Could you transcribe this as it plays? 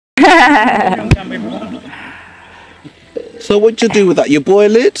So what do you do with that? You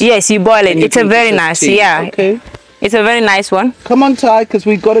boil it? Yes, you boil it. It's a very nice, yeah. Okay. It's a very nice one. Come on, Ty, because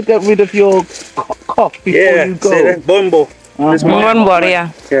we've got to get rid of your cough before you go. Yeah, bombo. One more,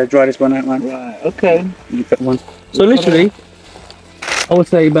 yeah. Yeah, dry this one out, man. Right, okay. You put one. So literally, I would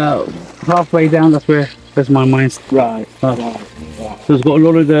say about halfway down, that's my mind's. Right. So it's got a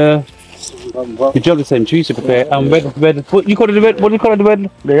lot of the jug the same trees to prepare. What you call it? What do you call it?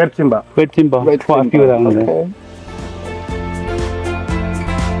 The red timber. Red timber. Quite a few of that on there.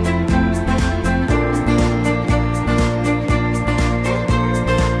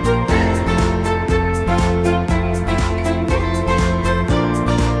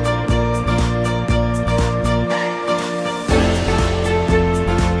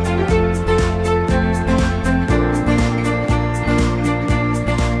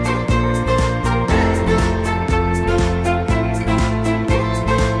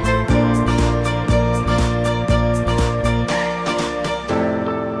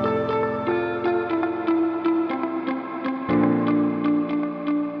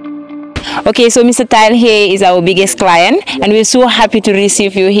 Okay, so Mr. Tile here is our biggest client, and we're so happy to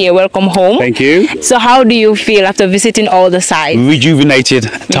receive you here. Welcome home. Thank you. So how do you feel after visiting all the sites?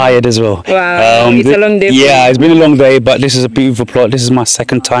 Rejuvenated, tired as well. Wow, it's a long day. Yeah, it's been a long day, but this is a beautiful plot. This is my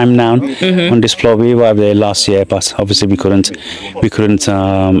second time now on this plot. We arrived there last year, but obviously we couldn't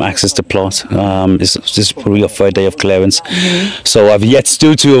access the plot. This is probably our third day of clearance, so I've yet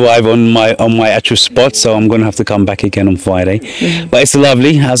still to arrive on my actual spot. So I'm going to have to come back again on Friday. But it's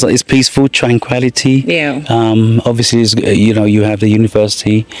lovely. It's peaceful, tranquility. Yeah. Obviously, it's, you have the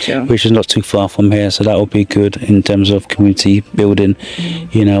university, which is not too far from here, so that will be good in terms of community building.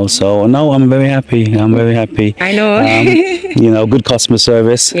 So no, I'm very happy. I know. Good customer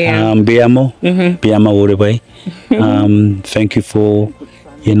service. Yeah. Biamo all the way. Thank you for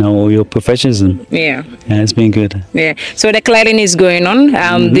your professionalism. Yeah, it's been good. Yeah. So the clearing is going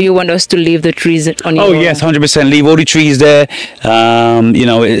on. Do you want us to leave the trees on your... Oh yes, 100%. Leave all the trees there.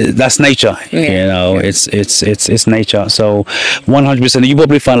 That's nature. Yeah. It's nature. So 100%. You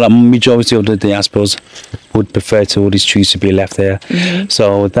probably find like majority of the diasporas would prefer to all these trees to be left there.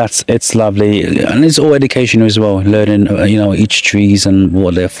 So it's lovely, and it's all educational as well. Learning each trees and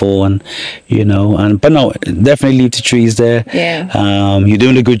what they're for, and but no, definitely leave the trees there. Yeah. You're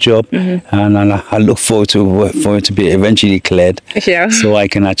doing a good job, and I look forward for it to be eventually cleared, so I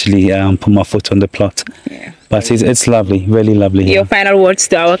can actually put my foot on the plot. Yeah. But it's lovely, really lovely. Your final words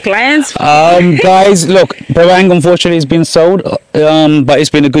to our clients? Guys, look, Pirang unfortunately has been sold, but it's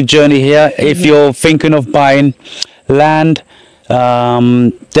been a good journey here. If you're thinking of buying land,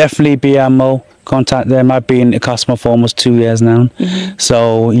 definitely Biamo. Contact them. I've been a customer for almost 2 years now,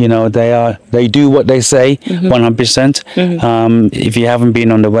 so they do what they say 100%. If you haven't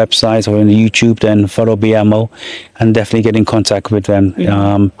been on the website or on the YouTube, then follow Biamo and definitely get in contact with them.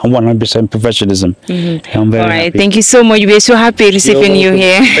 100% professionalism. I'm very happy. Thank you so much. We're so happy receiving you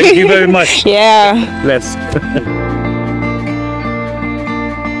here. Thank you very much. Yeah. Bless.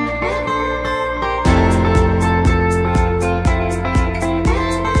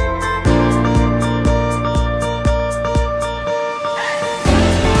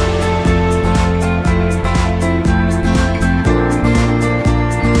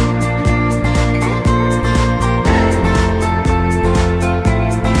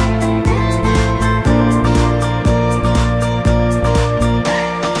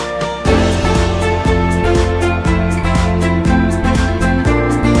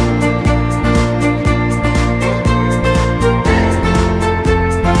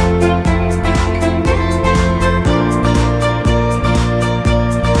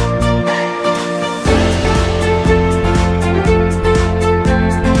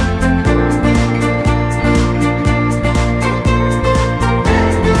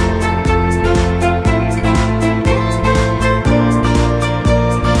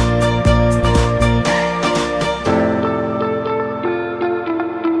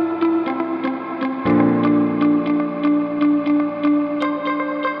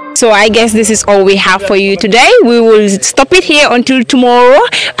 So I guess this is all we have for you today. We will stop it here until tomorrow,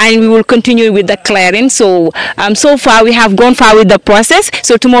 and we will continue with the clearing. So so far we have gone far with the process.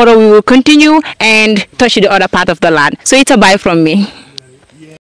 So tomorrow we will continue and touch the other part of the land. So it's a bye from me.